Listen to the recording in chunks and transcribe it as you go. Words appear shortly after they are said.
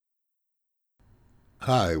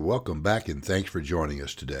Hi, welcome back and thanks for joining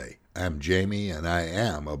us today. I'm Jamie and I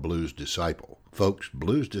am a Blues Disciple. Folks,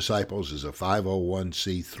 Blues Disciples is a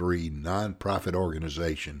 501c3 nonprofit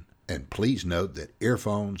organization, and please note that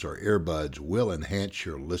earphones or earbuds will enhance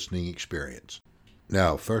your listening experience.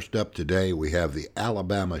 Now, first up today we have the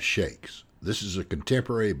Alabama Shakes. This is a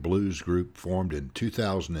contemporary blues group formed in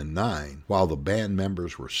 2009 while the band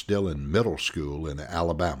members were still in middle school in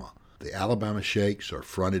Alabama. The Alabama Shakes are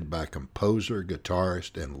fronted by composer,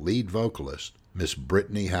 guitarist, and lead vocalist Miss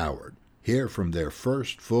Brittany Howard. Here from their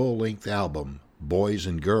first full-length album, Boys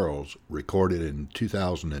and Girls, recorded in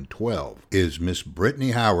 2012, is Miss Brittany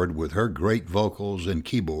Howard with her great vocals and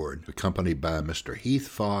keyboard, accompanied by Mr. Heath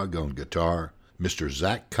Fogg on guitar, Mr.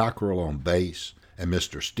 Zach Cockrell on bass, and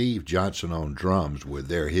Mr. Steve Johnson on drums with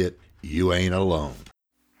their hit, You Ain't Alone.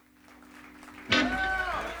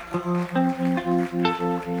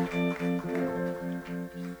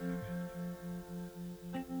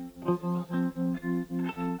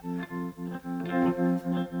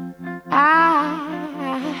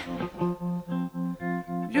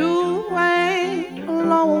 You ain't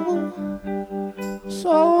alone,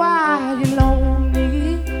 so why you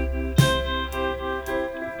lonely?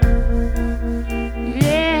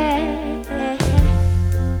 Yeah,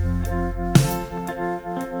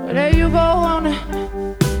 well, there you go on the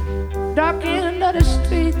dark end of the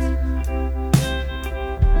street.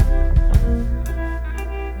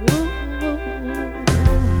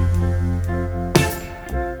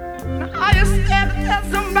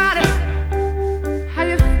 Somebody, how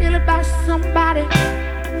you feel about somebody?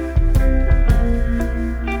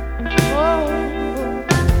 Oh,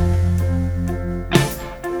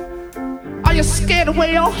 are you scared to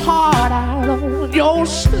wear your heart out on your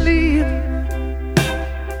sleeve?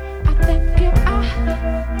 I think you are.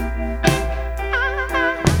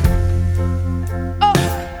 Oh,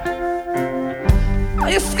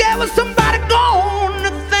 are you scared when somebody gone to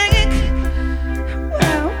think?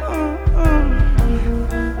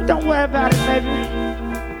 Don't worry about it, baby.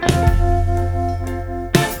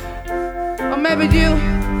 Or maybe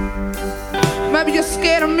you're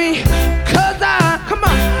scared of me. Cause come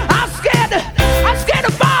on, I'm scared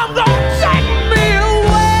the bomb gon' take me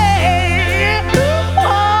away.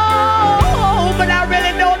 Oh, but I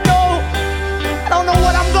really don't know. I don't know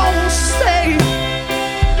what I'm gonna say.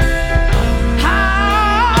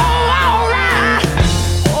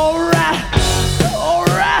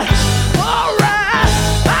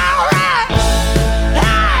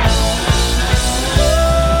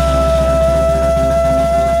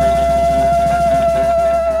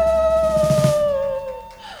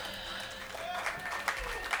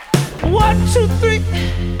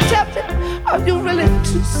 Are you really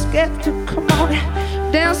too scared to come on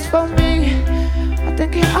and dance for me? I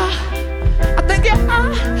think you are. I think you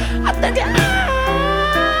are. I think you are.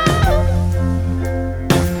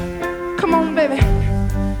 Come on, baby.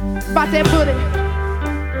 About that booty.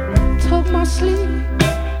 Tug my sleeve.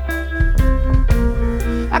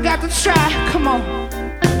 I got to try. Come on.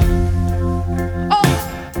 Oh,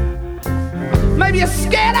 maybe you're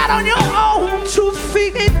scared out on your own 2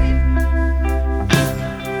 feet.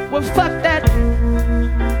 Well, fuck that.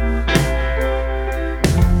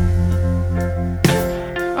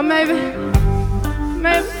 Or maybe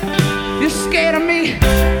you're scared of me.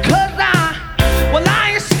 Cause I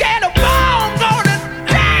ain't scared of bombs gonna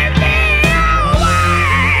take me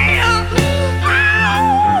away.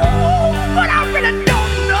 Oh, but I really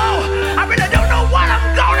don't know. I really don't know what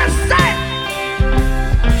I'm gonna say.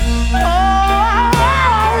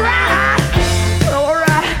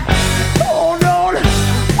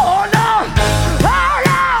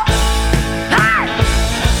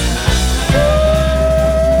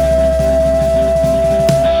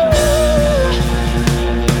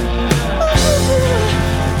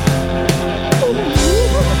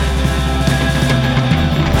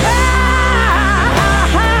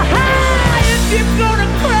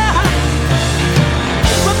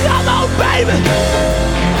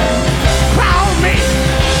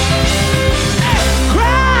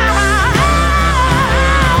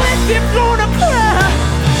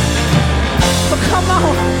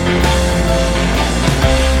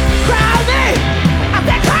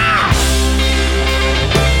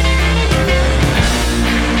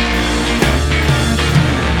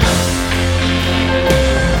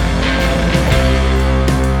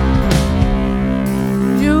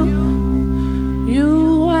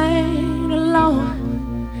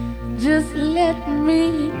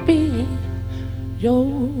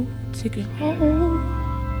 Take it home.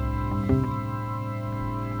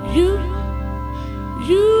 You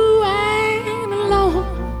ain't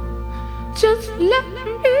alone. Just let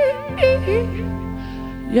me be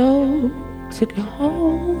your ticket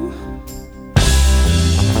home.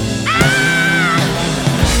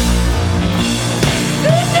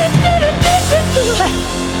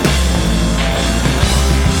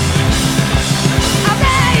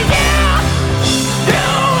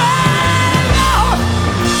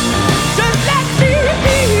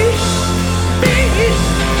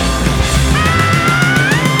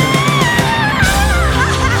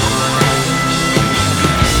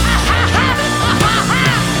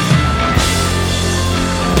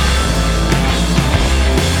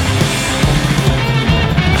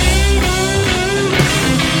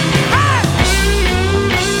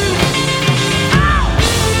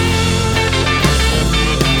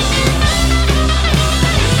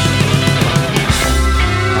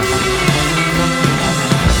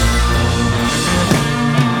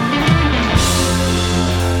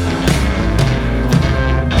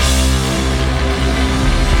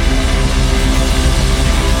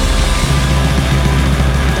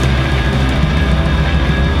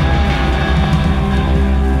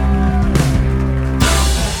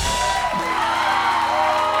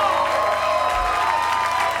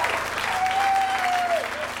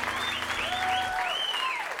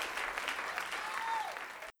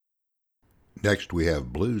 Next, we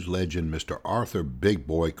have blues legend Mr. Arthur Big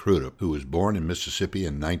Boy Crudup, who was born in Mississippi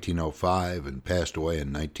in 1905 and passed away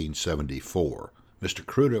in 1974. Mr.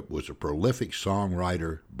 Crudup was a prolific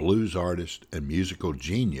songwriter, blues artist, and musical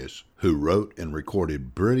genius who wrote and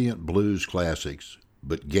recorded brilliant blues classics,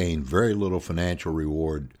 but gained very little financial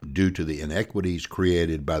reward due to the inequities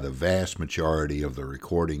created by the vast majority of the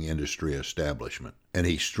recording industry establishment, and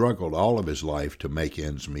he struggled all of his life to make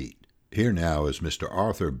ends meet. Here now is Mr.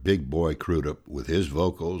 Arthur Big Boy Crudup with his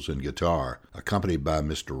vocals and guitar, accompanied by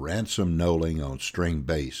Mr. Ransom Knowling on string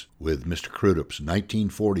bass, with Mr. Crudup's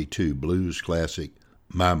 1942 blues classic,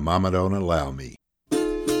 My Mama Don't Allow Me.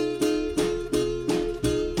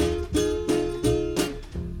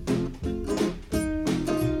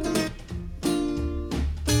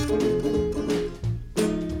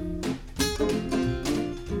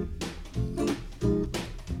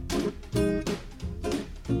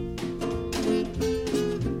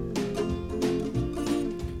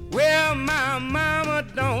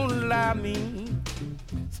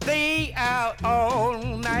 Stay out all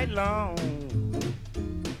night long.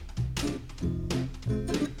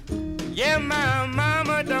 Yeah, my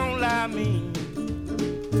mama don't allow me.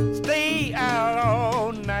 Stay out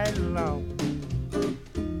all night long.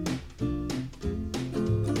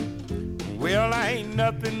 Well, I ain't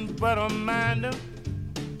nothing but a minder.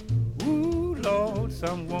 Ooh, Lord,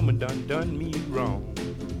 some woman done me wrong.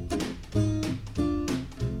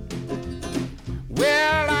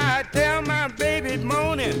 Well, I tell my baby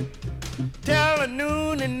morning, tell her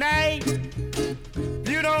noon and night. If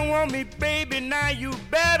you don't want me, baby, now you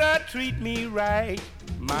better treat me right.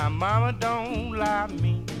 My mama don't allow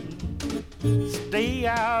me. Stay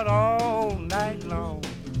out all night long.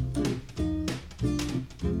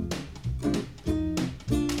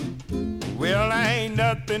 Well, I ain't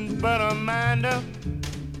nothing but a minder.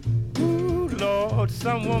 Ooh, Lord,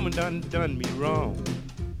 some woman done me wrong.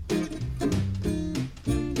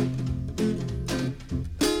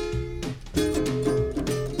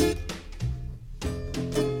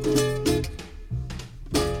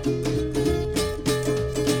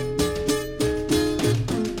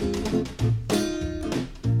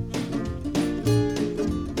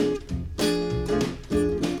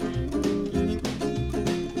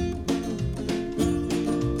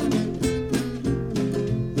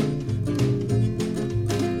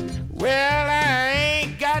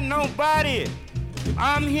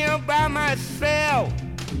 I'm here by myself.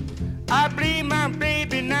 I believe my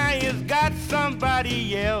baby now has got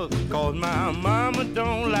somebody else, 'cause my mama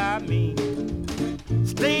don't allow me.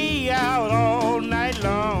 Stay out all night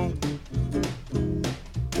long.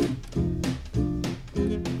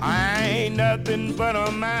 I ain't nothing but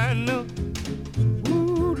a minor.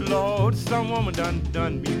 Ooh, Lord, some woman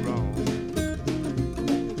done me wrong.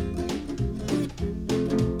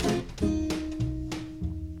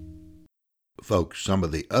 Folks, some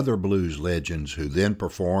of the other blues legends who then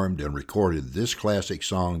performed and recorded this classic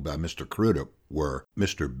song by Mr. Crudup were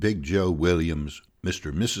Mr. Big Joe Williams,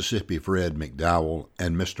 Mr. Mississippi Fred McDowell,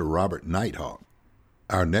 and Mr. Robert Nighthawk.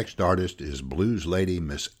 Our next artist is blues lady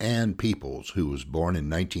Miss Ann Peoples, who was born in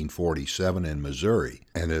 1947 in Missouri,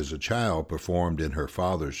 and as a child performed in her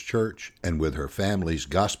father's church and with her family's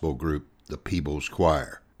gospel group, the Peebles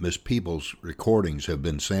Choir. Miss Peoples' recordings have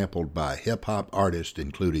been sampled by hip-hop artists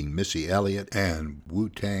including Missy Elliott and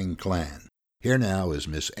Wu-Tang Clan. Here now is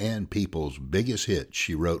Miss Ann Peoples' biggest hit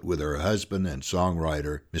she wrote with her husband and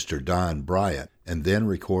songwriter, Mr. Don Bryant, and then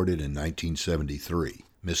recorded in 1973.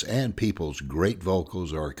 Miss Ann Peoples' great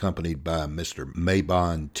vocals are accompanied by Mr.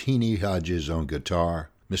 Mabon Teeny Hodges on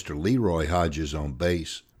guitar, Mr. Leroy Hodges on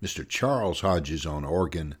bass, Mr. Charles Hodges on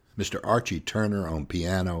organ, Mr. Archie Turner on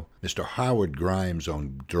piano, Mr. Howard Grimes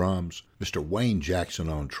on drums, Mr. Wayne Jackson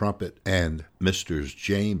on trumpet, and Mr.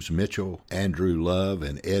 James Mitchell, Andrew Love,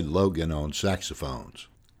 and Ed Logan on saxophones.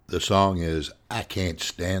 The song is I Can't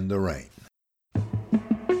Stand the Rain.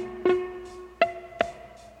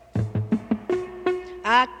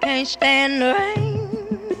 I can't stand the rain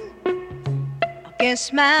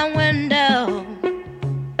against my window,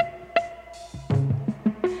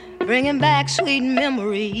 bringing back sweet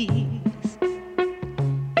memories.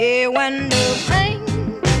 Yeah, when the rain,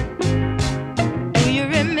 do you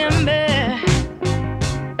remember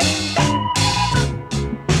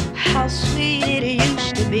how sweet it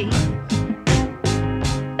used to be?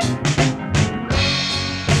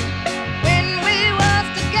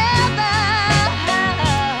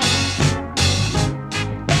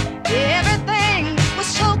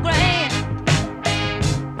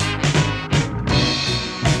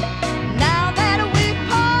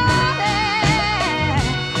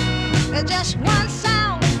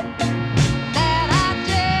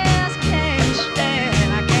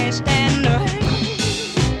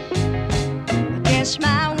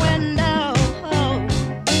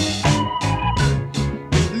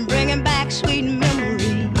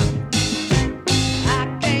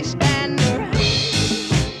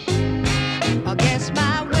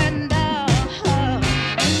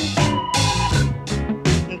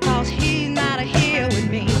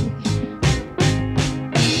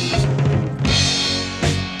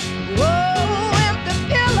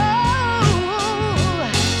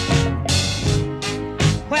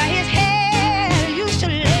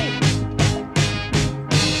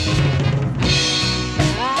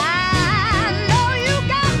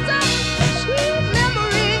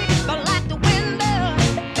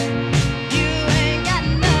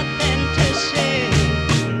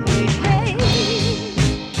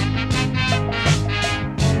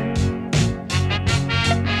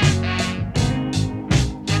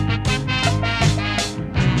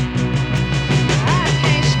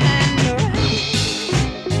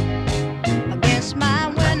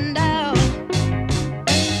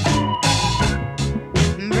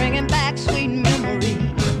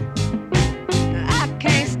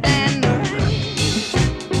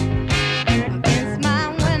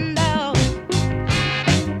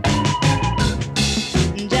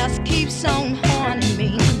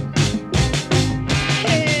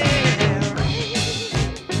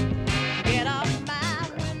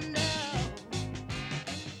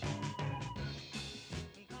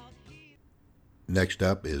 Next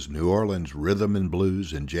up is New Orleans rhythm and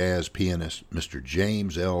blues and jazz pianist Mr.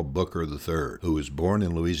 James L. Booker III, who was born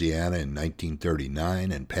in Louisiana in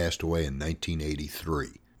 1939 and passed away in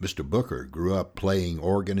 1983. Mr. Booker grew up playing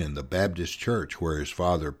organ in the Baptist church where his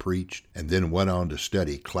father preached and then went on to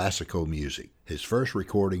study classical music. His first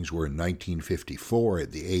recordings were in 1954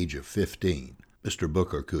 at the age of 15. Mr.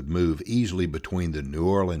 Booker could move easily between the New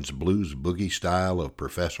Orleans blues boogie style of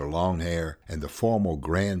Professor Longhair and the formal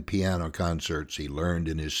grand piano concerts he learned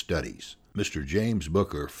in his studies. Mr. James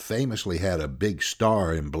Booker famously had a big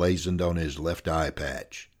star emblazoned on his left eye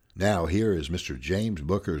patch. Now here is Mr. James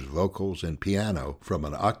Booker's vocals and piano from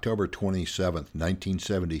an October 27,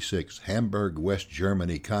 1976 Hamburg, West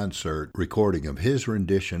Germany concert recording of his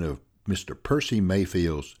rendition of Mr. Percy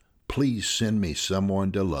Mayfield's Please Send Me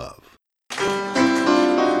Someone to Love.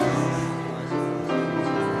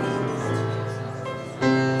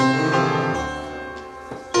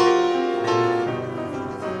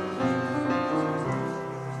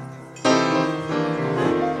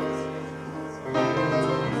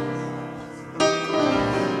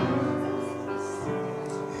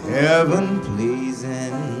 Heaven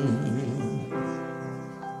pleasing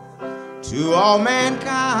to all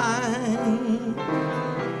mankind,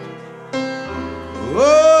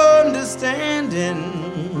 understanding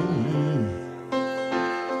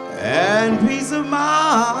and peace of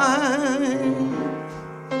mind.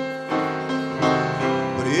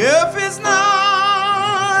 But if it's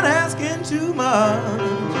not asking too much,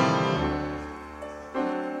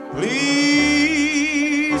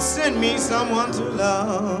 please send me someone to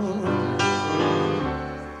love,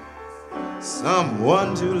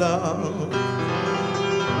 someone to love.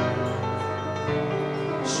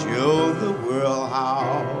 Show the world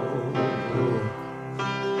how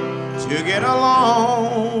to get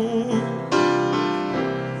along.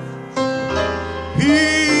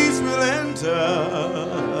 Peace will enter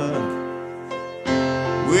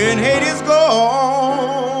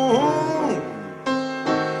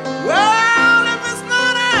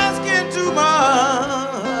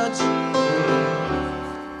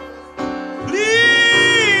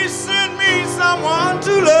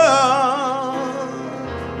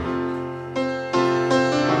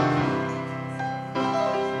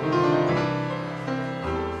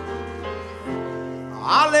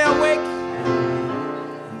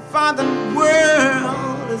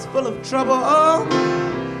full of trouble,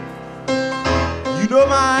 you know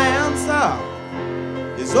my answer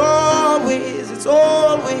is always, it's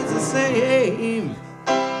always the same.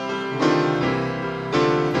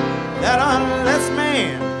 That unless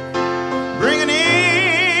man bring an end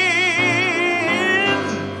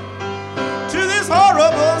to this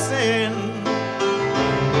horrible sin,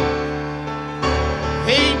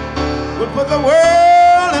 hate would put the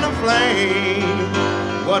world in a flame.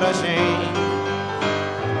 What a shame,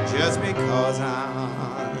 just because I'm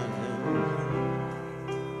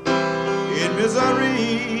in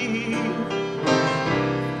misery.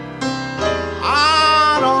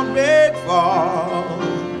 I don't beg for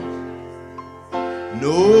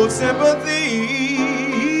no sympathy,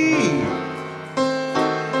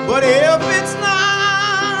 but if it's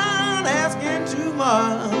not asking too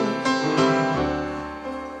much,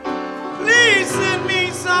 please send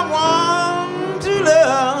me someone to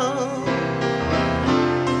love.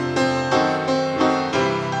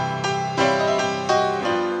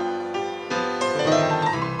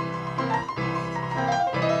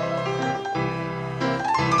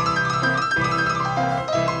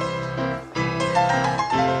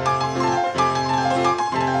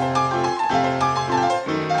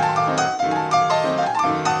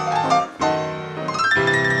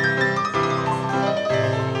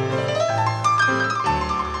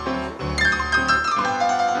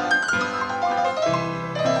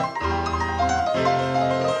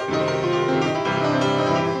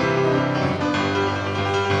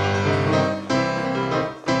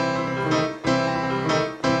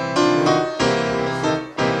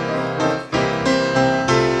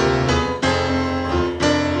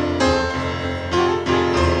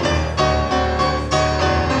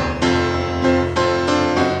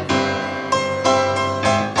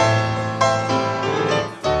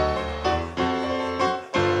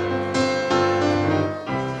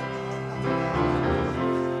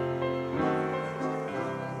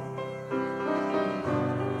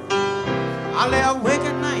 I lay awake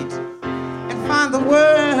at night and find the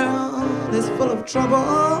world is full of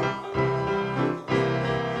trouble.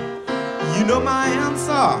 You know my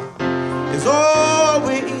answer is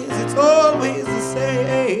always, it's always the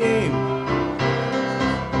same.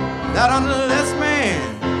 That unless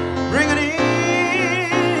man bring an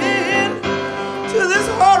end to this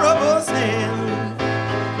horrible sin,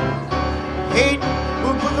 hate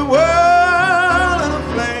will put the world in a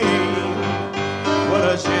flame. What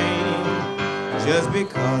a shame, just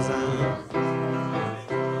because I'm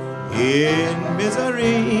in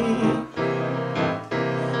misery.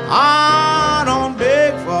 I don't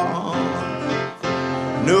beg for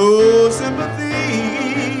no sympathy.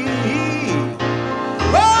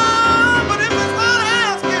 Oh, but if it's not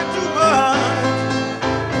asking too much,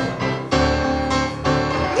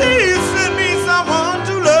 please send me someone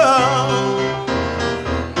to love.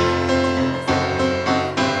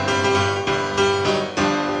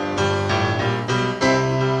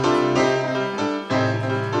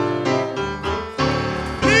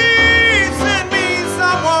 Please send me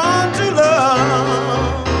someone to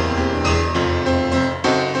love.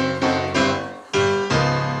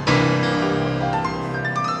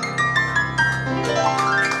 All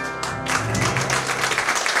right.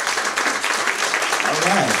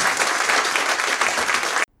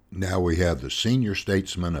 Now we have the senior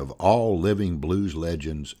statesman of all living blues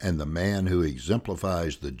legends and the man who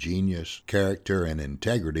exemplifies the genius, character, and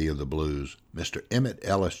integrity of the blues, Mr. Emmett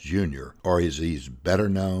Ellis Jr., or as he's better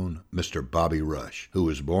known, Mr. Bobby Rush, who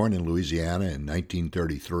was born in Louisiana in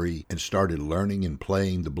 1933 and started learning and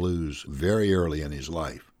playing the blues very early in his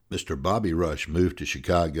life. Mr. Bobby Rush moved to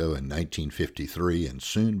Chicago in 1953 and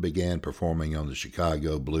soon began performing on the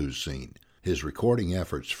Chicago blues scene. His recording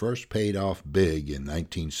efforts first paid off big in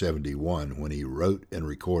 1971 when he wrote and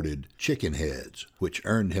recorded Chicken Heads, which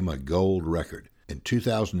earned him a gold record. In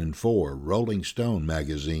 2004, Rolling Stone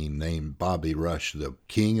magazine named Bobby Rush the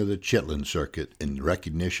King of the Chitlin Circuit in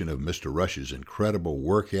recognition of Mr. Rush's incredible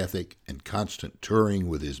work ethic and constant touring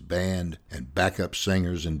with his band and backup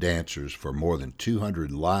singers and dancers for more than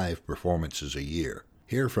 200 live performances a year.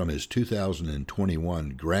 Here from his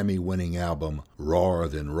 2021 Grammy-winning album, Rawer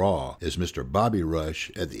Than Raw, is Mr. Bobby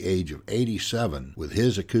Rush at the age of 87 with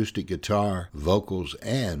his acoustic guitar, vocals,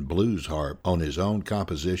 and blues harp on his own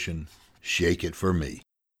composition, Shake It For Me.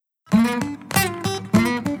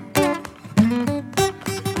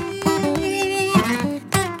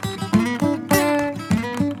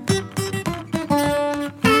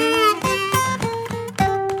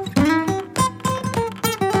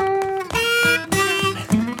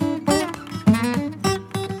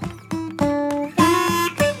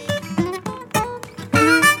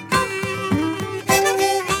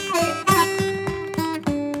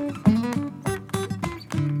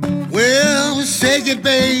 shake it,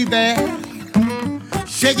 baby.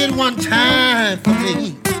 Shake it one time for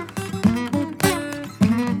me.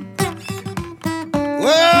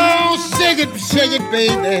 Oh, shake it,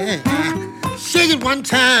 baby. Shake it one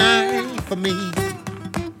time for me.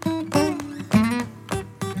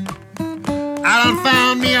 I done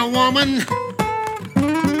found me a woman,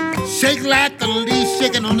 shake like the leaf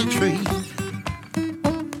shaking on the tree.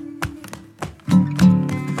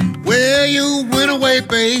 Well, you went away,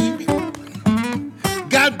 baby,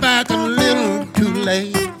 got back a little too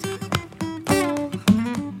late.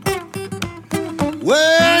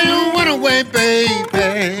 Well, you went away,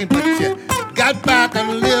 baby, but you got back a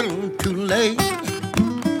little too late.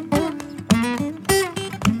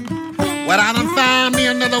 Well, I done found me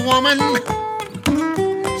another woman,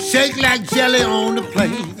 shake like jelly on the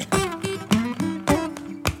plate.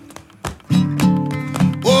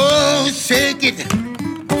 Oh, shake it,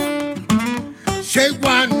 shake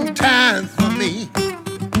one time for me.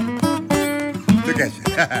 Look at you.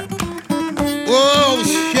 Oh,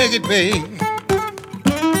 shake it, baby.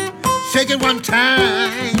 Shake it one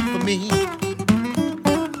time for me.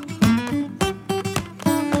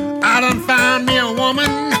 I done found me a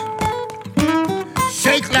woman,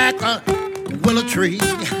 shake like a willow tree.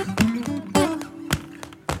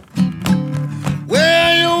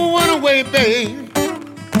 Well, you went away, babe,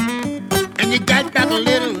 and you got back a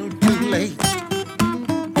little too late.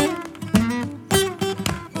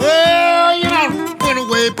 Well, you done went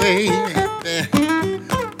away, baby,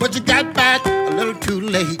 but you got back a little too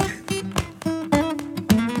late.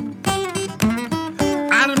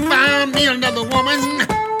 I done found me another woman,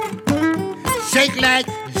 shake like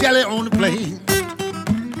jelly on the plate.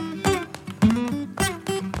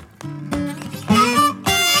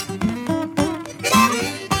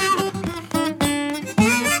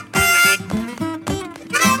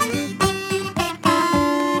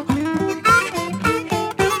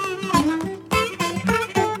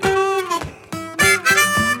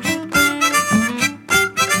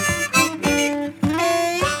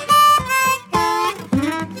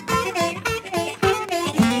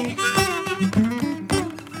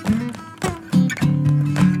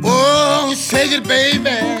 Shake it,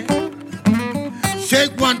 baby.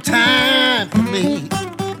 Shake one time for me.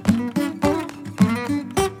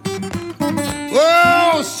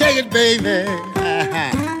 Oh, shake it, baby.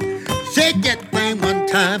 Shake that thing one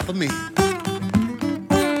time for me.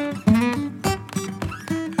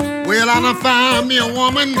 Well, I done found me a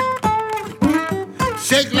woman,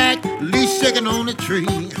 shake like leaf shaking on a tree.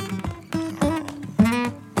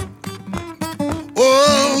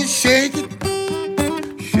 Oh, shake it,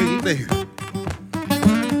 baby.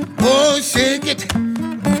 Oh, shake it,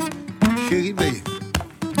 baby.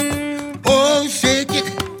 Oh, shake it,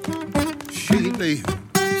 baby.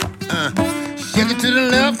 Shake it to the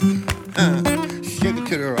left, shake it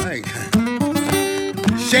to the right.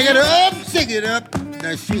 Shake it up,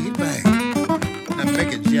 now shake it back. Now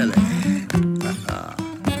make it jelly.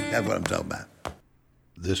 That's what I'm talking about.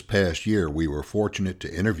 This past year, we were fortunate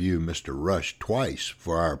to interview Mr. Rush twice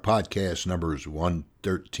for our podcast numbers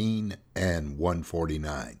 113 and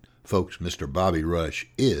 149. Folks, Mr. Bobby Rush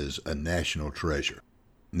is a national treasure.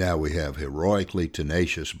 Now we have heroically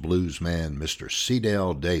tenacious bluesman Mr.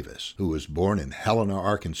 Cedell Davis, who was born in Helena,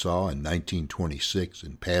 Arkansas in 1926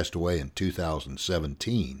 and passed away in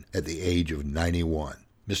 2017 at the age of 91.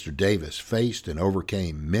 Mr. Davis faced and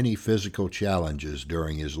overcame many physical challenges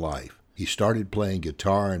during his life. He started playing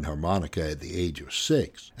guitar and harmonica at the age of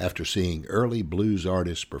 6 after seeing early blues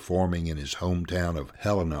artists performing in his hometown of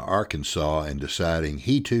Helena, Arkansas, and deciding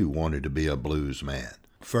he too wanted to be a blues man.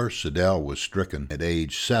 First, Cedell was stricken at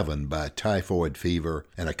age 7 by typhoid fever,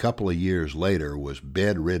 and a couple of years later was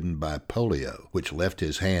bedridden by polio, which left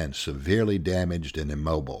his hands severely damaged and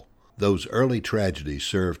immobile. Those early tragedies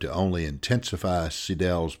served to only intensify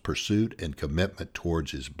Cedell's pursuit and commitment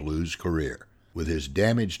towards his blues career. With his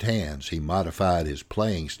damaged hands, he modified his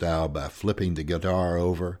playing style by flipping the guitar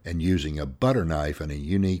over and using a butter knife in a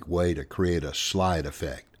unique way to create a slide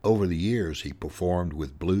effect. Over the years, he performed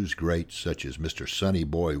with blues greats such as Mr. Sonny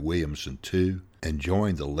Boy Williamson II and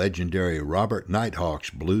joined the legendary Robert Nighthawk's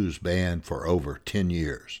blues band for over 10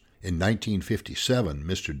 years. In 1957,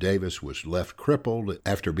 Mr. Davis was left crippled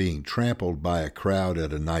after being trampled by a crowd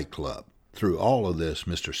at a nightclub. Through all of this,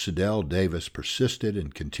 Mr. Cedell Davis persisted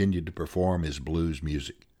and continued to perform his blues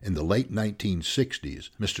music. In the late 1960s,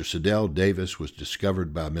 Mr. Cedell Davis was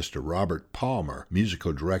discovered by Mr. Robert Palmer,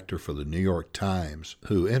 musical director for the New York Times,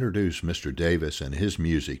 who introduced Mr. Davis and his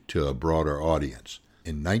music to a broader audience.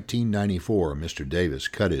 In 1994, Mr. Davis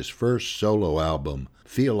cut his first solo album,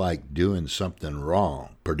 Feel Like Doing Something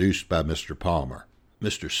Wrong, produced by Mr. Palmer.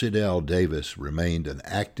 Mr. Sidell Davis remained an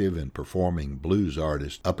active and performing blues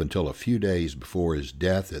artist up until a few days before his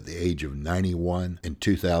death at the age of 91 in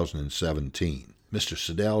 2017. Mr.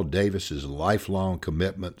 Sidell Davis's lifelong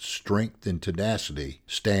commitment, strength, and tenacity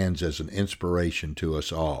stands as an inspiration to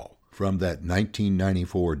us all. From that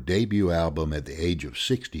 1994 debut album at the age of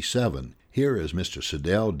 67, here is Mr.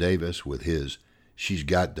 Sidell Davis with his She's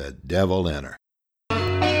Got the Devil in Her.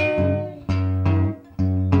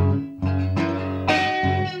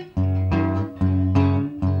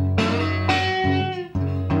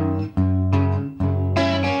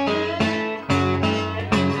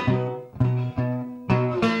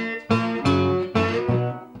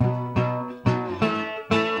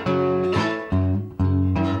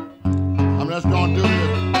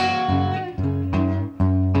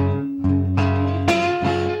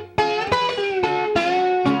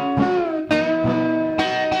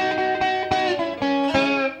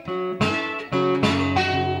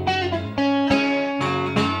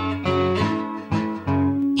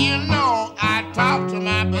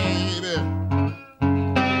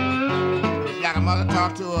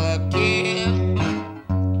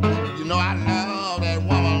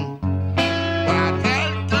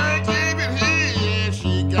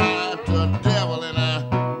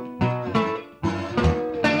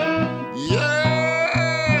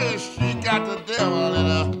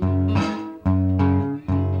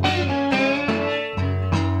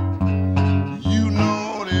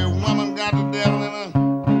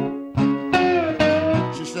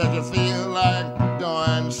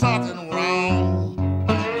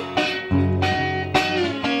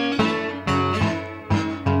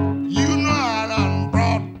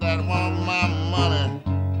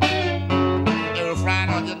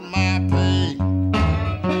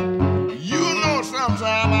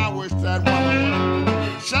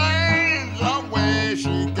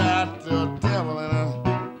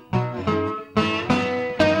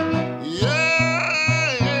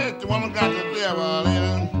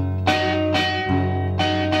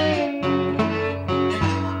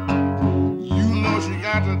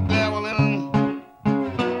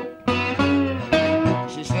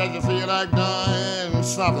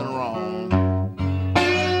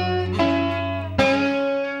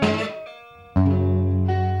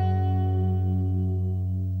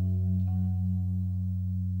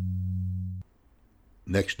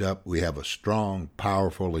 Next up, we have a strong,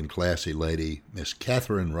 powerful, and classy lady, Miss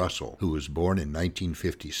Catherine Russell, who was born in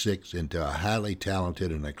 1956 into a highly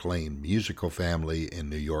talented and acclaimed musical family in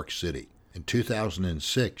New York City. In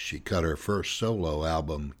 2006, she cut her first solo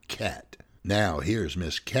album, Cat. Now, here's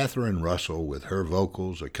Miss Catherine Russell with her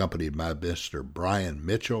vocals, accompanied by Mr. Brian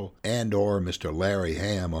Mitchell and/or Mr. Larry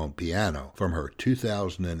Hamm on piano, from her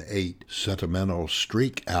 2008 Sentimental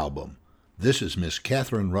Streak album. This is Miss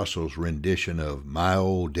Catherine Russell's rendition of My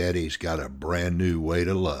Old Daddy's Got a Brand New Way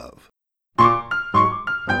to Love.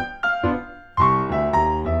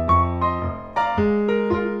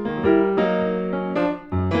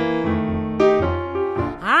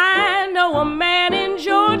 I know a man in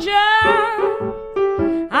Georgia.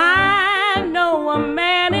 I know a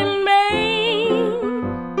man in Maine.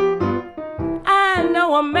 I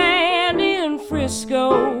know a man in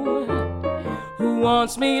Frisco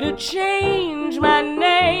wants me to change my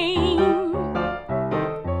name.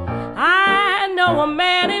 I know a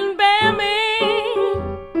man in Bambi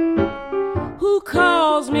who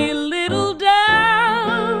calls me Little Dove,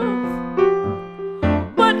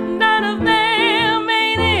 but none of them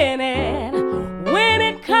ain't in it when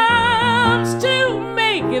it comes to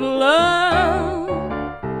making love,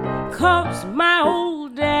 'cause my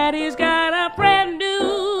old daddy's got a brand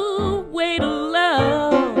new way to love.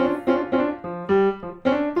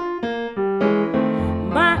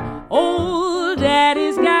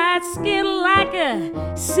 Skin like a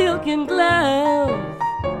silken glove.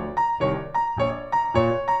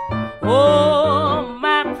 Oh,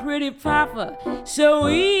 my pretty papa, so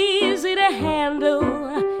easy to handle.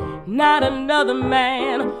 Not another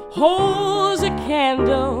man holds a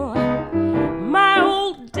candle. My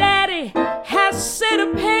old daddy has set a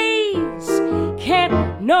pace.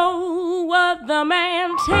 Can't no other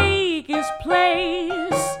man take his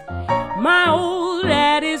place. My old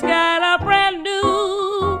daddy's got a brand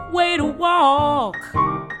new way to walk.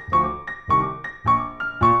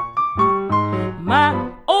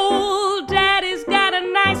 My old daddy's got a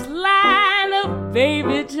nice line of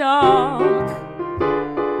baby talk.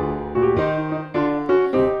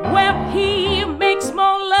 Well, he makes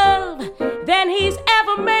more love than he's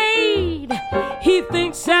ever made. He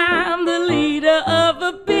thinks I'm the leader of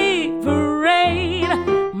a big parade.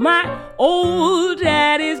 My old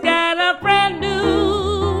daddy's got a brand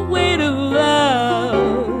new way to love.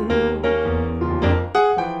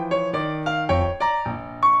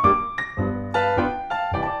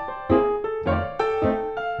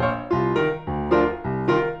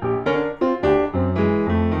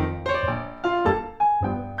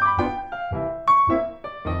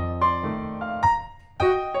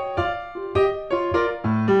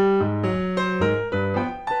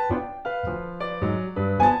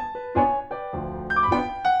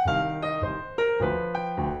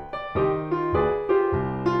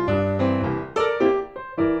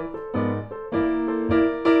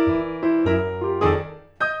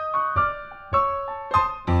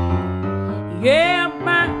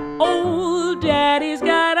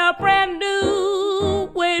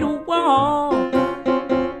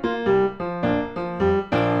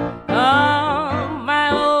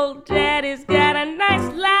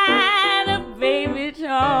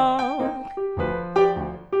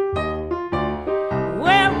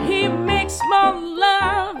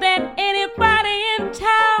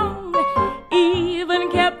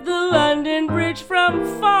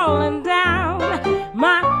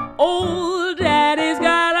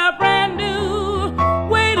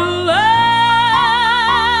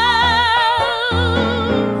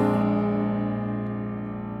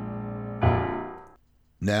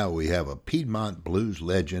 Now we have a Piedmont blues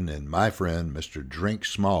legend and my friend Mr. Drink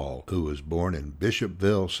Small, who was born in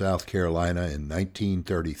Bishopville, South Carolina in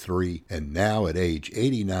 1933 and now at age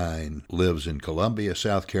 89 lives in Columbia,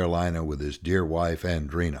 South Carolina with his dear wife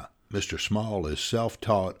Andrina. Mr. Small is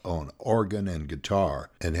self-taught on organ and guitar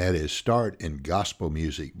and had his start in gospel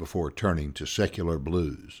music before turning to secular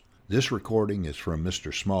blues. This recording is from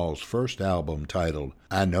Mr. Small's first album titled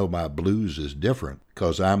I Know My Blues Is Different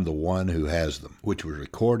 'Cause I'm the One Who Has Them, which was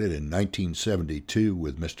recorded in 1972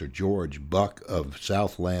 with Mr. George Buck of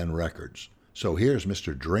Southland Records. So here's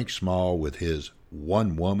Mr. Drink Small with his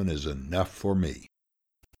One Woman Is Enough for Me.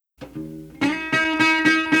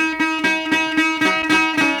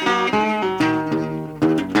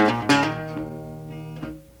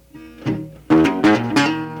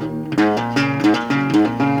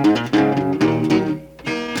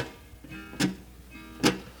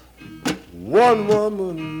 One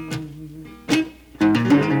woman,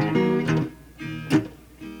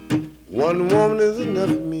 one woman is enough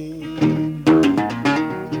for me.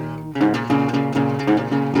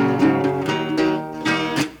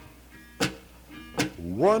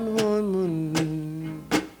 One woman,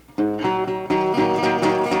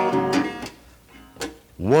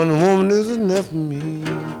 one woman is enough for me.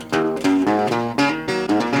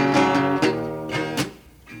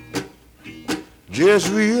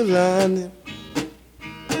 Just realizing.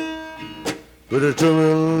 But it took me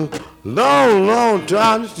a long, long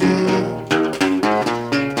time to see.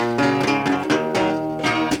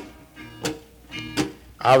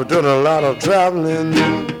 I've done a lot of traveling,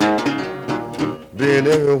 been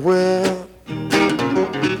everywhere.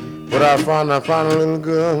 But I found a little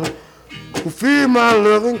girl who feel my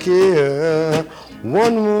love and care.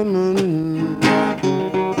 One woman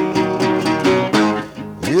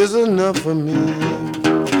is enough for me.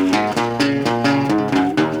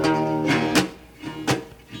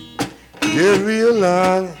 Just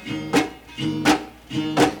realize,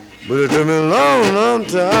 but it took me a long, long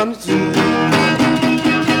time to see.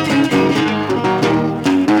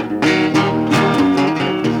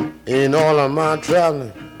 In all of my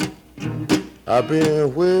traveling, I've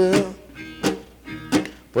been well,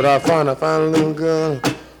 but I found a little girl,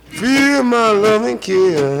 feel my love and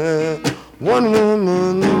care. One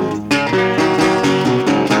woman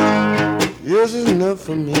is enough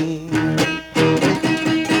for me.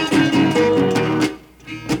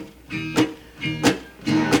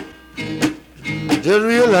 Just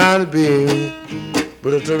realize it, baby,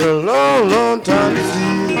 but it took a long, long time to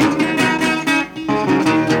see.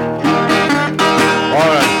 All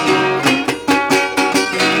right.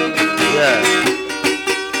 Yeah.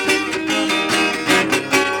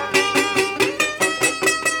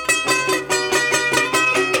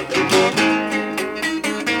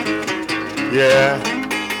 Yeah.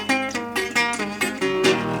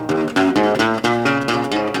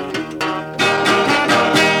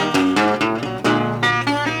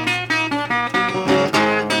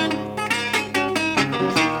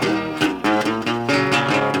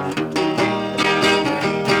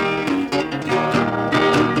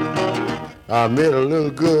 I met a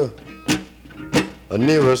little girl, a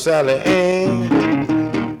neighbor Sally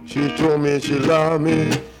Ann. She told me she loved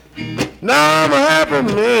me. Now I'm a happy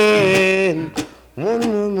man. One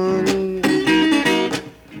woman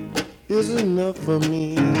is enough for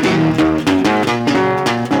me.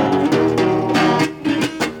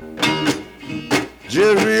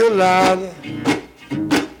 Just realize it,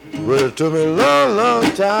 but it took me a long,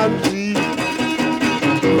 long time to see.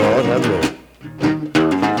 Lord have mercy.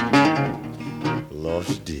 Lord,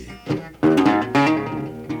 she did.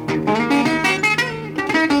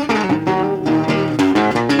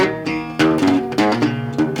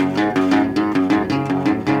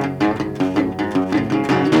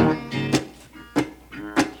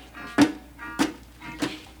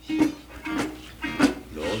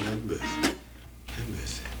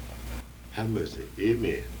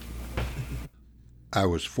 Amen. I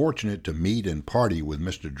was fortunate to meet and party with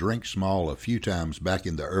Mr. Drink Small a few times back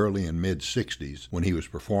in the early and mid-'60s when he was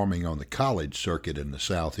performing on the college circuit in the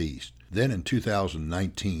Southeast. Then in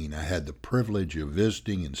 2019, I had the privilege of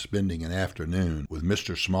visiting and spending an afternoon with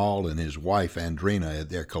Mr. Small and his wife Andrina at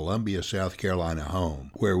their Columbia, South Carolina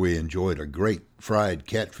home, where we enjoyed a great fried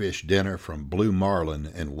catfish dinner from Blue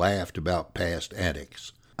Marlin and laughed about past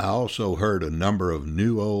antics. I also heard a number of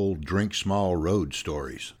new old Drink Small road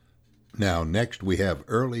stories. Now, next we have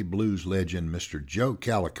early blues legend Mr. Joe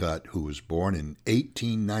Callicutt, who was born in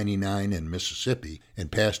 1899 in Mississippi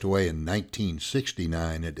and passed away in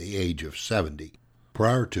 1969 at the age of 70.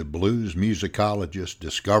 Prior to blues musicologist,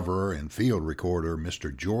 discoverer, and field recorder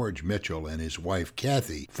Mr. George Mitchell and his wife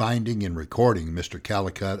Kathy finding and recording Mr.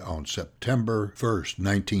 Callicut on September 1st,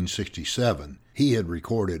 1967, he had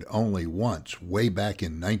recorded only once way back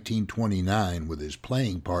in 1929 with his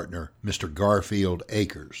playing partner, Mr. Garfield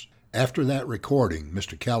Akers. After that recording,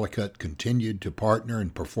 Mr. Callicut continued to partner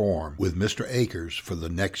and perform with Mr. Akers for the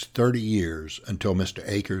next 30 years until Mr.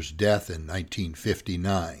 Akers' death in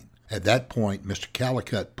 1959. At that point, Mr.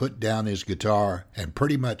 Callicut put down his guitar and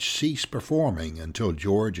pretty much ceased performing until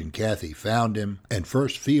George and Kathy found him and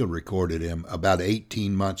first field recorded him about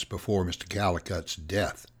 18 months before Mr. Callicut's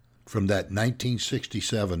death. From that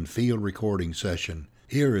 1967 field recording session,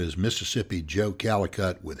 here is Mississippi Joe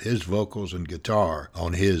Callicut with his vocals and guitar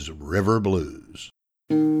on his River Blues.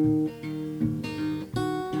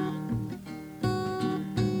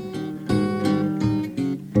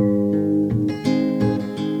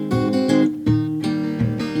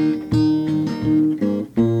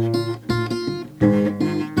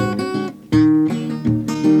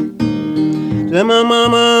 Then my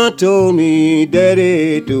mama told me,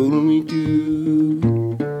 daddy told me too.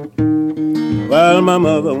 While my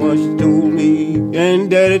mother once told me, and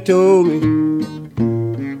daddy told me,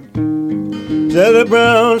 said the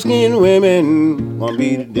brown-skinned women won't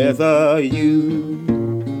be the death of you.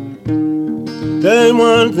 There's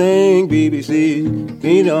one thing BBC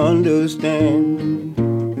can't understand.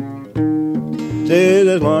 Say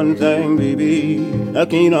there's one thing, baby, I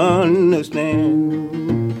can't understand.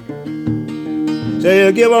 Say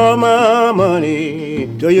I give all my money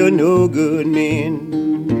to your no good men.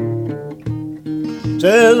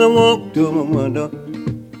 Says I walk to my window,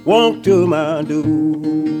 walk to my door.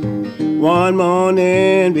 One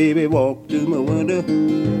morning, baby, walk to my window,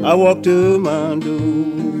 I walk to my door.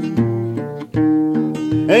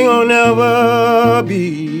 Ain't gonna never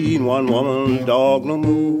be one woman's dog no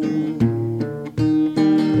more.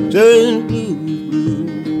 Says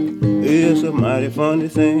blue, it's a mighty funny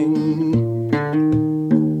thing.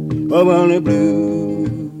 Oh, only blue,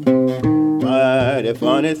 mighty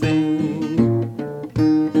funny thing.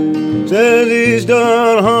 Says he's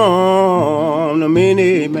done harm to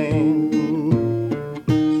many men.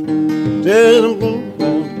 Says I'm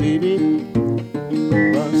going, baby,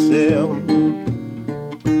 myself.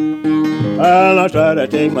 I'll try to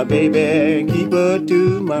take my baby and keep her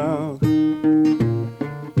to myself.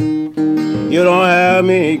 You don't have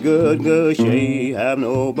me good, good, she ain't have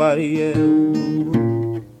nobody else.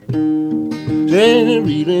 Then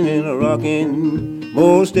reeling and a rocking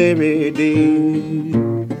most every day.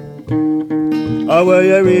 Oh, well,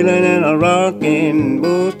 you're reeling and a rocking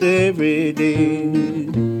most every day.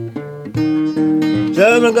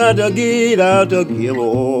 Says I got to get out to give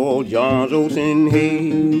old John's Ocean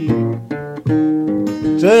hay.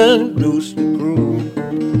 Says Bruce the Crew,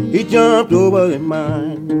 he jumped over the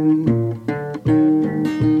mine.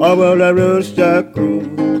 Oh, well, that rooster crew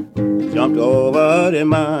jumped over the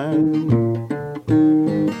mine.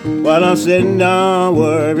 While I'm sitting down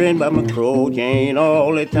worrying about my crow chain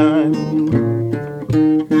all the time.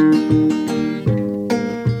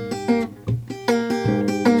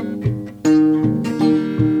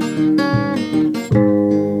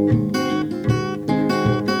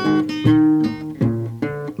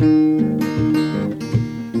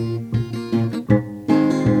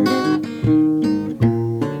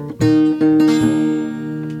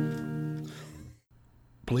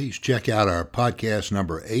 Please check out our podcast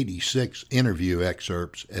number 86 interview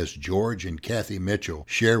excerpts as George and Kathy Mitchell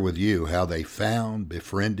share with you how they found,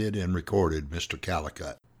 befriended, and recorded Mr.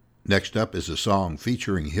 Callicut. Next up is a song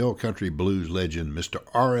featuring hill country blues legend Mr.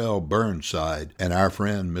 R.L. Burnside and our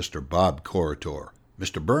friend Mr. Bob Corritore.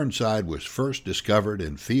 Mr. Burnside was first discovered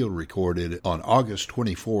and field recorded on August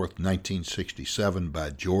 24, 1967 by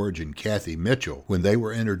George and Kathy Mitchell when they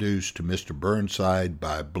were introduced to Mr. Burnside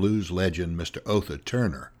by blues legend Mr. Otha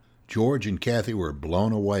Turner. George and Kathy were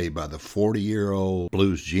blown away by the 40-year-old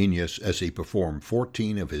blues genius as he performed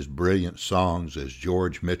 14 of his brilliant songs, as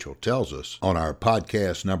George Mitchell tells us, on our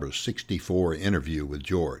podcast number 64 interview with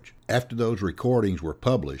George. After those recordings were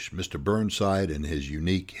published, Mr. Burnside and his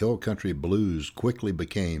unique hill country blues quickly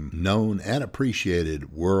became known and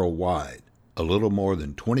appreciated worldwide. A little more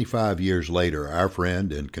than 25 years later, our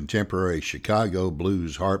friend and contemporary Chicago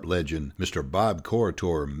blues harp legend Mr. Bob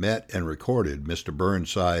Corritore met and recorded Mr.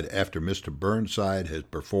 Burnside after Mr. Burnside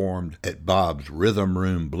had performed at Bob's Rhythm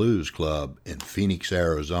Room Blues Club in Phoenix,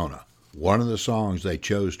 Arizona. One of the songs they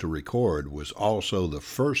chose to record was also the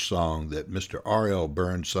first song that Mr. R.L.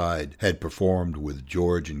 Burnside had performed with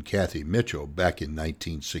George and Kathy Mitchell back in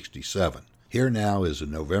 1967. Here now is a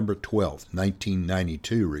November 12,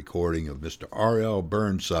 1992 recording of Mr. R.L.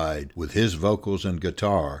 Burnside with his vocals and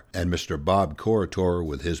guitar and Mr. Bob Corritore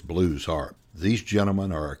with his blues harp. These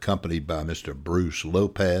gentlemen are accompanied by Mr. Bruce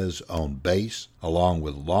Lopez on bass, along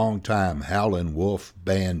with longtime Howlin' Wolf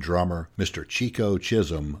band drummer Mr. Chico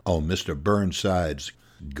Chisholm on Mr. Burnside's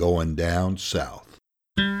Going Down South.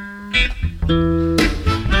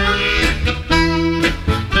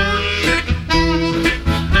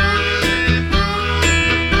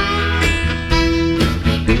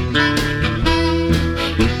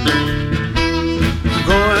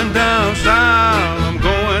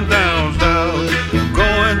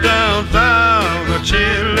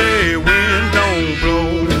 Chilly wind don't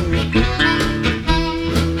blow.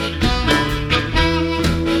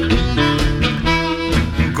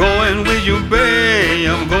 I'm going with you, babe.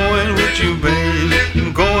 I'm going with you, babe.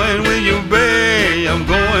 I'm going with you, babe. I'm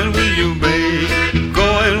going with you, babe.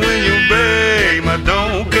 Going with you, babe. I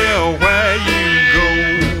don't care where you go.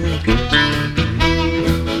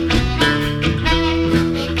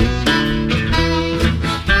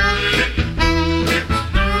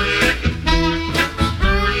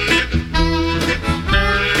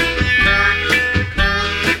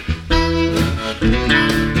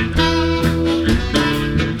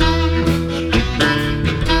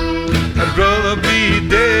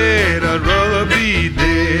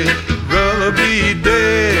 Be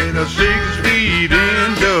dead or 6 feet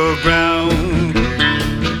in the ground.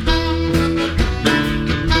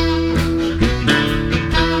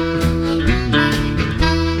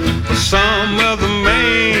 For some other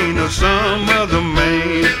man, or some other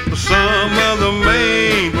man, for some other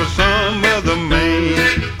man, for some other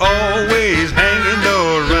man, always hanging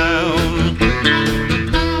around.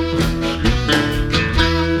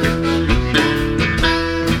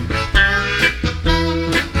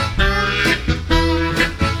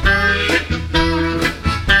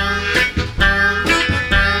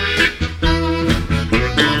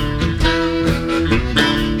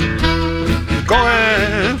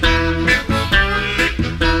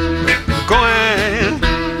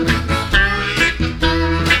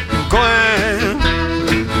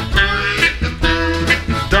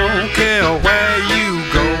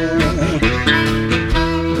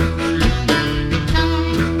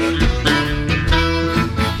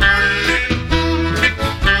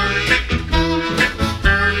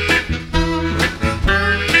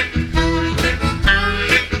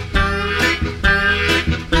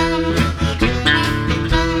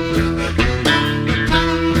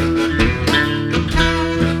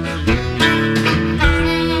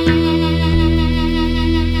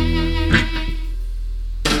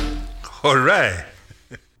 All right.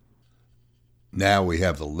 Now we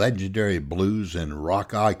have the legendary blues and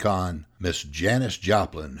rock icon, Miss Janis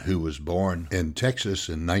Joplin, who was born in Texas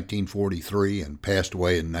in 1943 and passed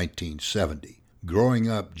away in 1970. Growing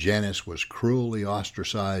up, Janis was cruelly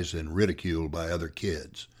ostracized and ridiculed by other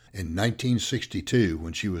kids. In 1962,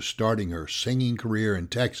 when she was starting her singing career in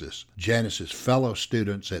Texas, Janis's fellow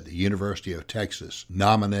students at the University of Texas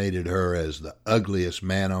nominated her as the ugliest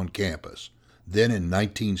man on campus. Then in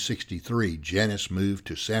 1963, Janis moved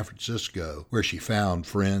to San Francisco, where she found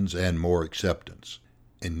friends and more acceptance.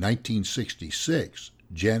 In 1966,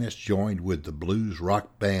 Janis joined with the blues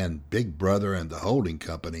rock band Big Brother and the Holding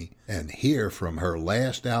Company, and here from her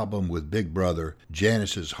last album with Big Brother,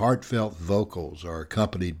 Janis's heartfelt vocals are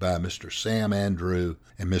accompanied by Mr. Sam Andrew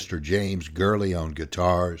and Mr. James Gurley on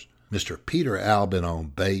guitars, Mr. Peter Albin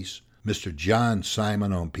on bass, Mr. John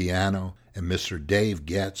Simon on piano, and Mr. Dave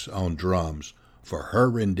Getz on drums for her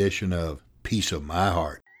rendition of Piece of My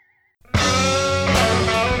Heart.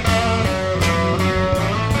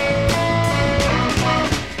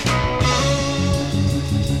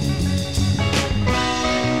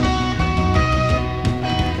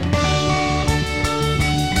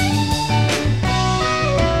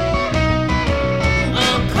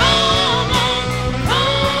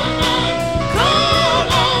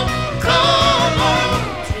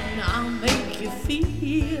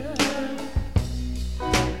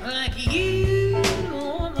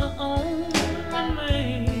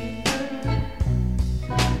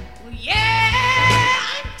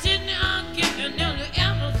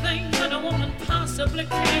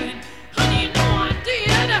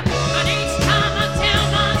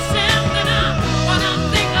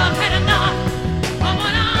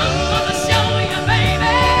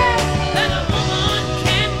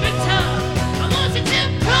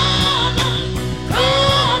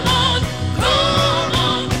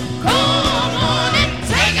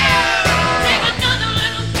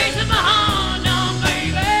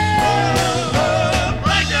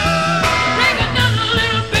 Take another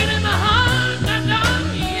little bit of my heart.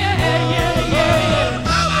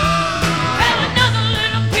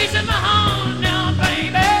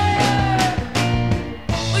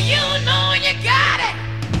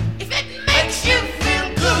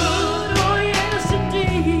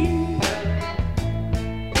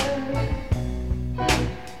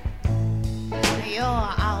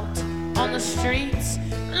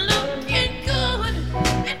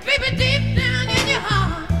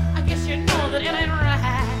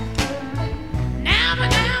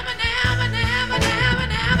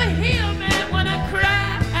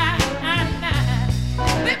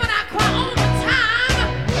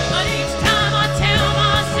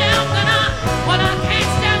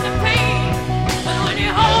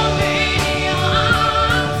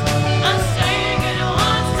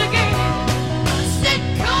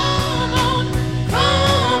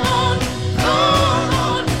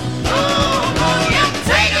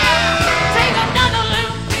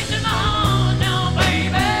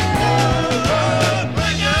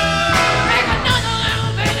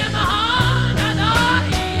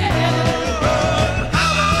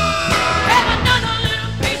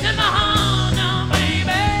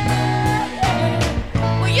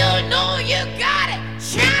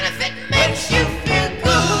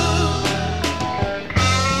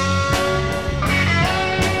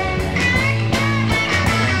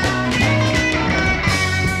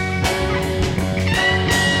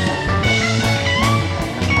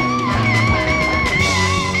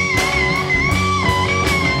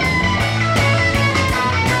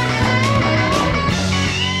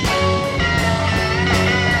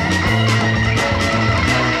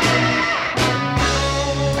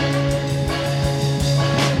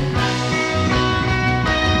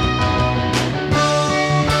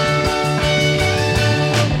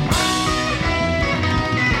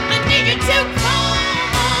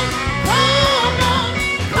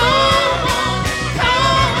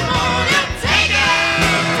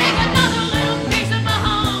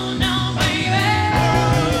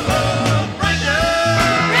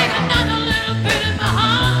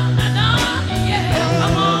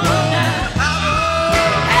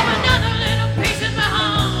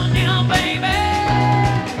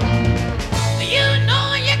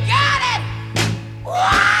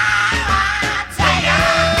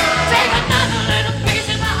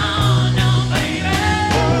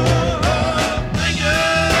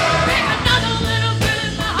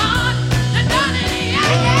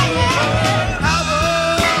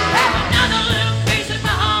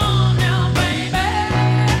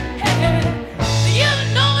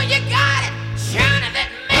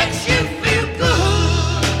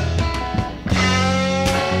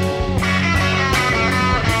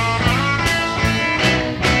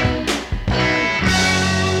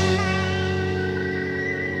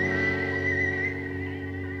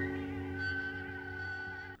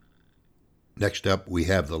 Next up, we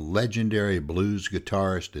have the legendary blues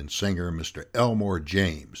guitarist and singer Mr. Elmore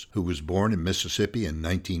James, who was born in Mississippi in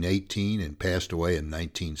 1918 and passed away in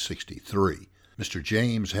 1963. Mr.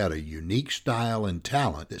 James had a unique style and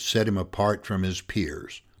talent that set him apart from his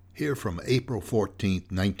peers. Here from April 14,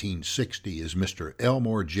 1960 is Mr.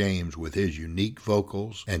 Elmore James with his unique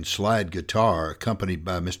vocals and slide guitar accompanied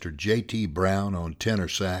by Mr. J.T. Brown on tenor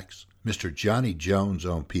sax, Mr. Johnny Jones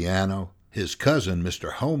on piano, his cousin Mr.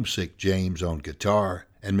 Homesick James on guitar,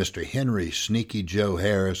 and Mr. Henry Sneaky Joe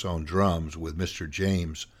Harris on drums with Mr.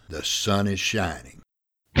 James, The Sun is Shining.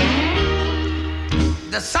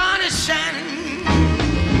 The sun is shining,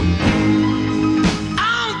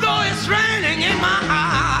 although it's raining in my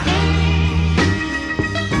heart.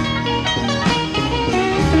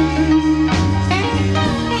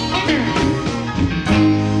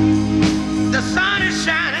 The sun is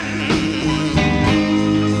shining.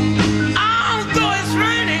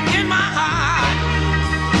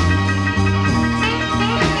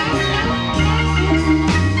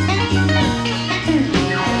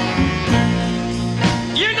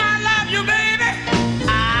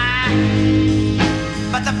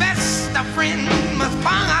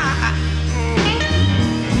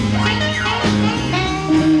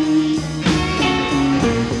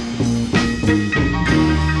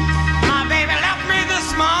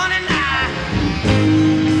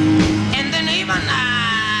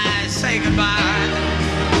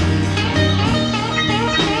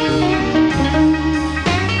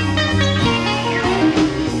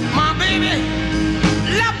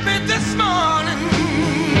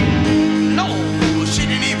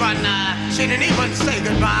 She didn't even say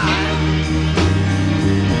goodbye.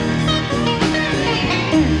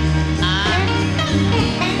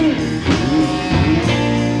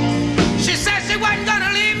 She said she wasn't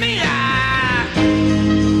gonna leave me,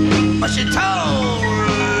 but she told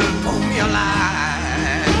me a lie.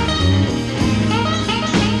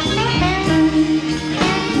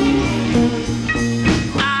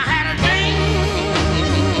 I had a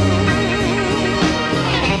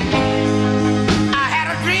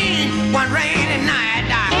dream one rainy night.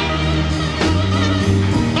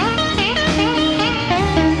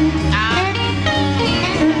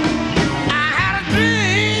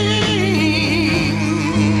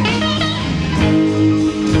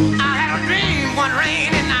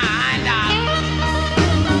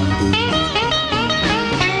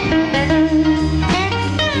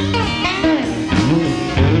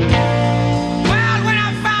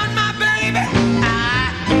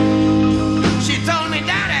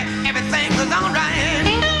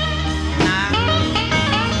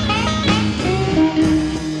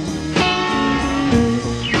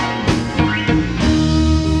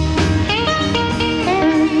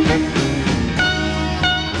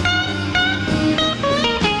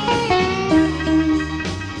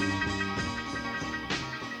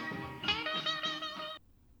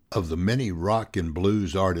 Of the many rock and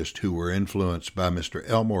blues artists who were influenced by Mr.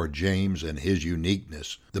 Elmore James and his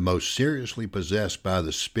uniqueness, the most seriously possessed by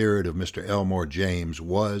the spirit of Mr. Elmore James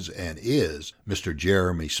was and is Mr.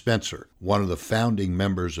 Jeremy Spencer, one of the founding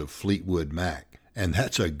members of Fleetwood Mac, and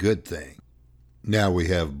that's a good thing. Now we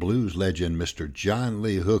have blues legend Mr. John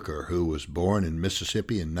Lee Hooker, who was born in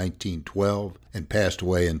Mississippi in 1912 and passed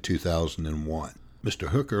away in 2001. Mr.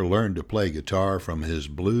 Hooker learned to play guitar from his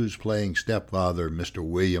blues-playing stepfather, Mr.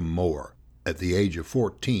 William Moore. At the age of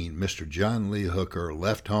 14, Mr. John Lee Hooker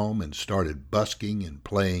left home and started busking and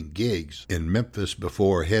playing gigs in Memphis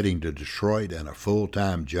before heading to Detroit and a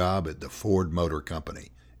full-time job at the Ford Motor Company.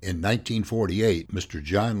 In 1948, Mr.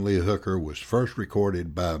 John Lee Hooker was first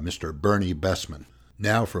recorded by Mr. Bernie Bessman.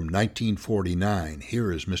 Now from 1949,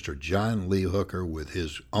 here is Mr. John Lee Hooker with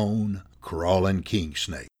his own Crawlin' King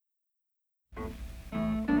Snake.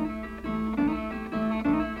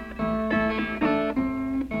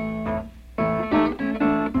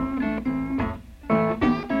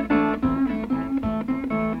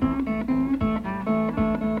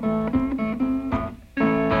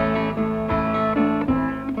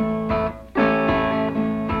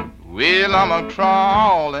 Well, I'm a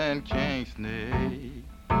crawling king snake,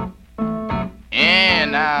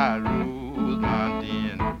 and I rule my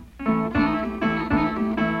den.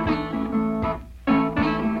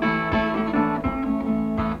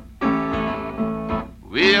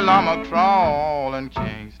 Well, I'm a crawling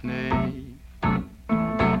king snake,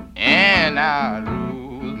 and I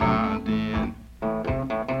rule my den.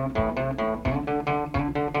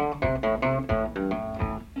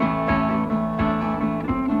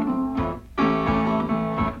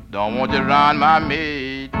 Don't want to run my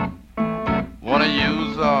maid, wanna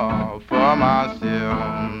use her for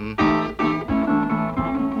myself.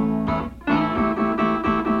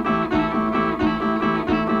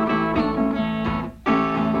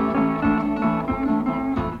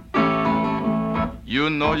 You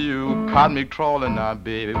know you caught me crawling now,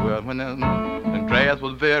 baby. Well, when the grass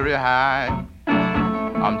was very high,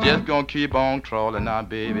 I'm just gonna keep on crawling now,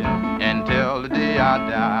 baby, until the day I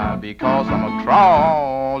die, because I'm a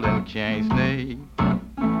crawling king snake,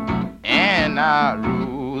 and I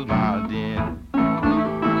rule my den.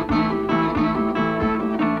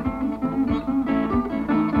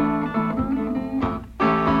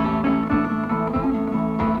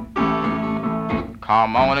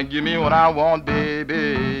 Come on and give me what I want,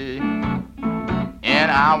 baby, and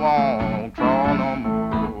I won't crawl no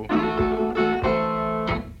more.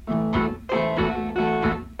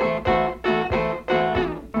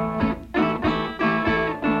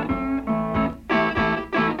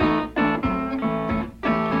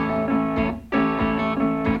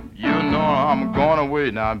 You know I'm going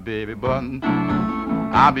away now, baby, but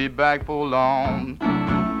I'll be back for long.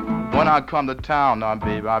 When I come to town now,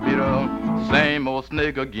 baby, I'll be the same old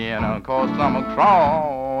snake again, 'cause I'm a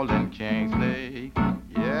crawling king snake.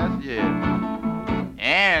 Yes, yes.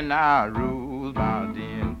 And I rule my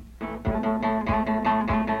den.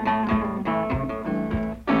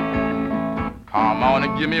 Come on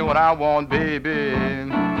and give me what I want, baby,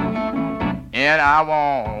 and I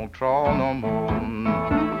won't crawl no more.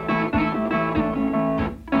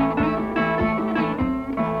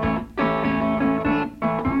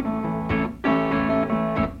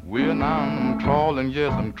 Well, now I'm crawling,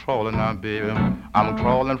 yes, I'm crawling now, baby. I'm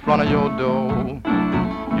crawling in front of your door.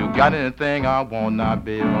 You got anything I want now,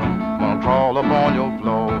 baby? I'm gonna crawl up on your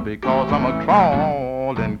floor, because I'm a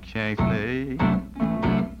crawling king snake,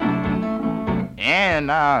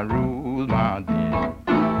 and I rule my den.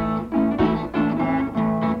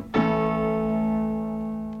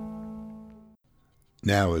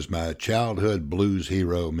 Now, as my childhood blues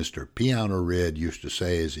hero, Mr. Piano Red, used to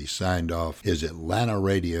say as he signed off his Atlanta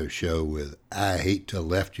radio show with, "I hate to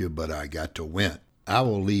left you, but I got to win," I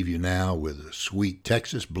will leave you now with a sweet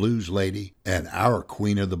Texas blues lady and our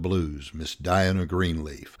queen of the blues, Miss Diona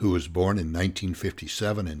Greenleaf, who was born in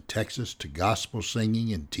 1957 in Texas to gospel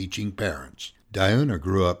singing and teaching parents. Diona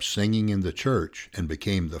grew up singing in the church and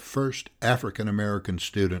became the first African-American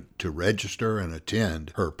student to register and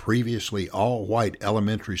attend her previously all-white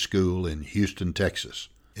elementary school in Houston, Texas.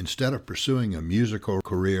 Instead of pursuing a musical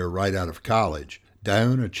career right out of college,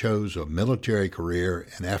 Diona chose a military career,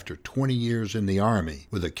 and after 20 years in the Army,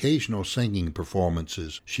 with occasional singing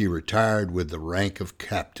performances, she retired with the rank of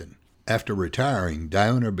captain. After retiring,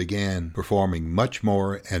 Diona began performing much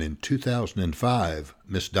more, and in 2005,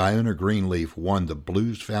 Miss Diona Greenleaf won the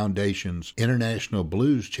Blues Foundation's International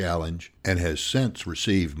Blues Challenge and has since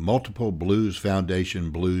received multiple Blues Foundation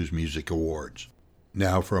Blues Music Awards.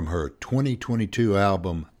 Now, from her 2022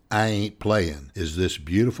 album, I Ain't Playin', is this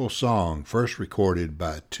beautiful song first recorded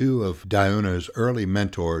by two of Diona's early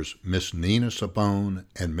mentors, Miss Nina Sapone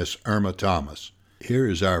and Miss Irma Thomas. Here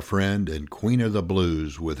is our friend and queen of the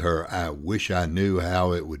blues with her I Wish I Knew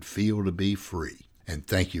How It Would Feel to Be Free. And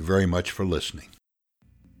thank you very much for listening.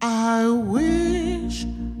 I wish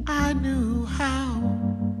I knew how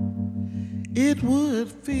it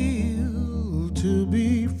would feel to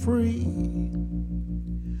be free.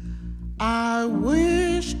 I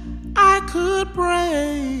wish I could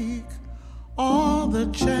break all the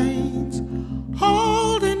chains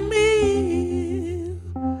holding me.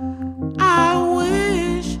 I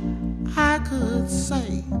wish I could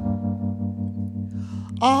say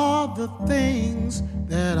all the things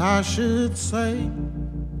that I should say.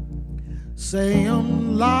 Say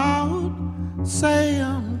 'em loud, say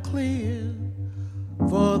 'em clear,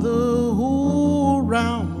 for the whole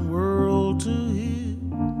round world to hear.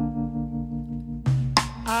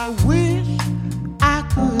 I wish I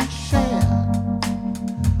could share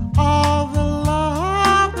all the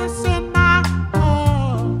love that's in my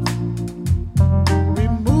heart.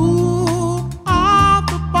 Remove all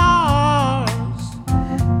the bars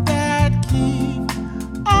that keep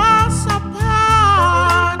us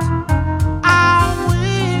apart. I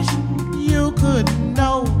wish you could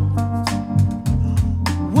know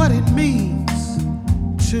what it means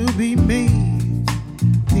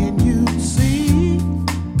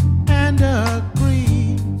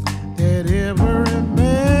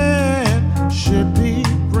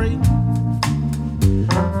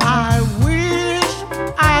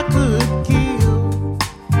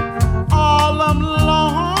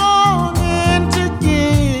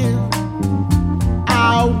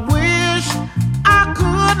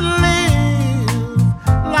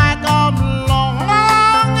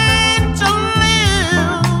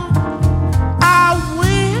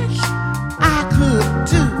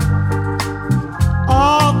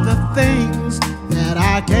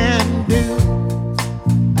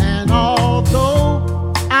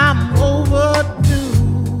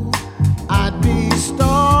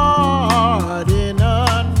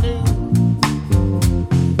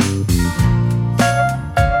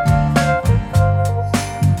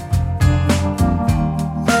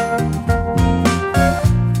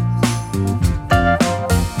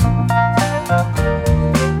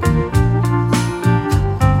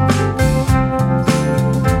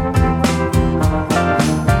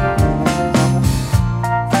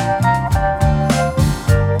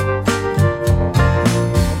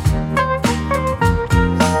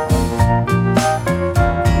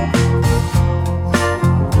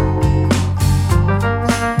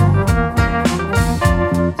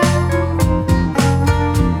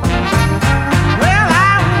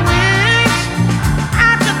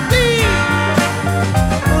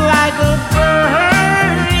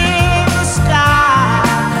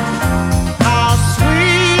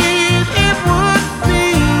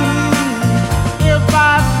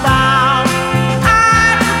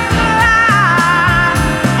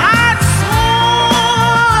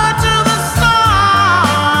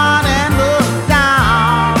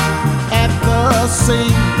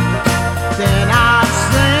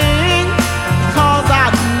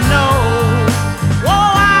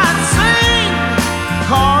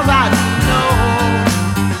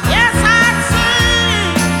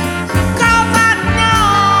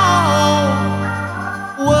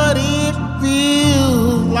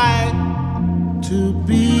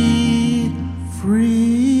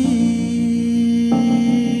free.